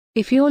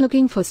If you're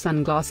looking for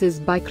sunglasses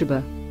by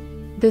Criba,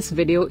 this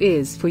video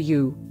is for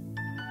you.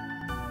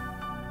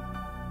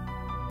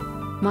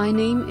 My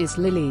name is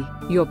Lily,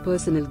 your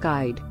personal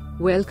guide.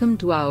 Welcome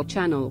to our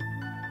channel.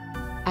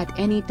 At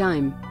any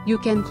time, you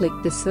can click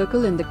the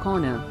circle in the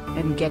corner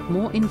and get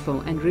more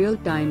info and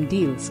real-time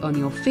deals on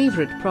your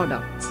favorite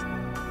products.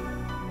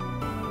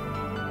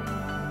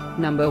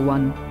 Number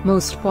 1,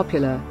 Most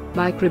Popular,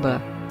 by Criba.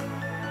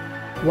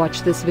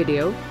 Watch this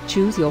video,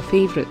 choose your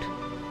favorite.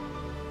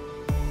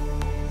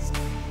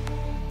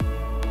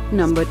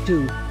 Number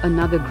 2,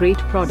 another great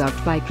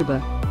product by Criba.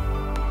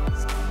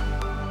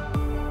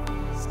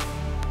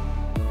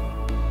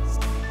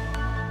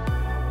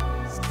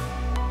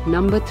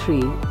 Number 3.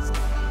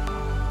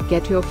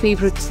 Get your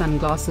favorite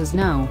sunglasses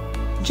now.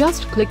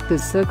 Just click the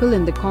circle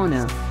in the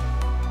corner.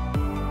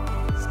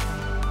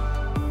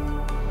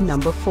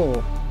 Number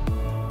 4.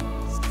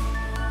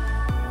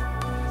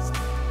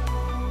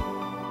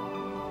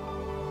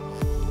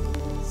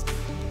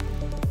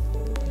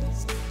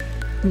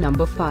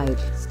 Number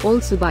 5,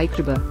 also by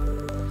Criba.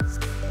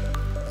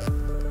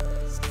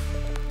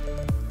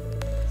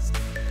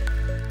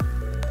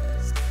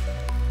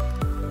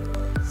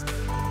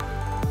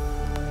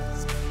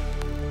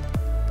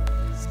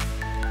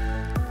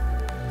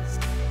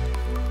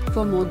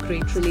 For more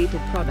great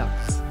related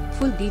products,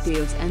 full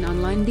details and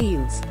online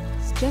deals,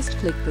 just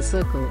click the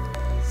circle.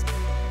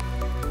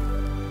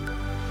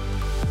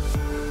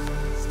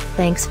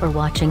 Thanks for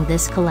watching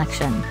this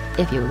collection.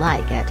 If you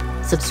like it,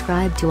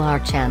 subscribe to our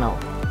channel.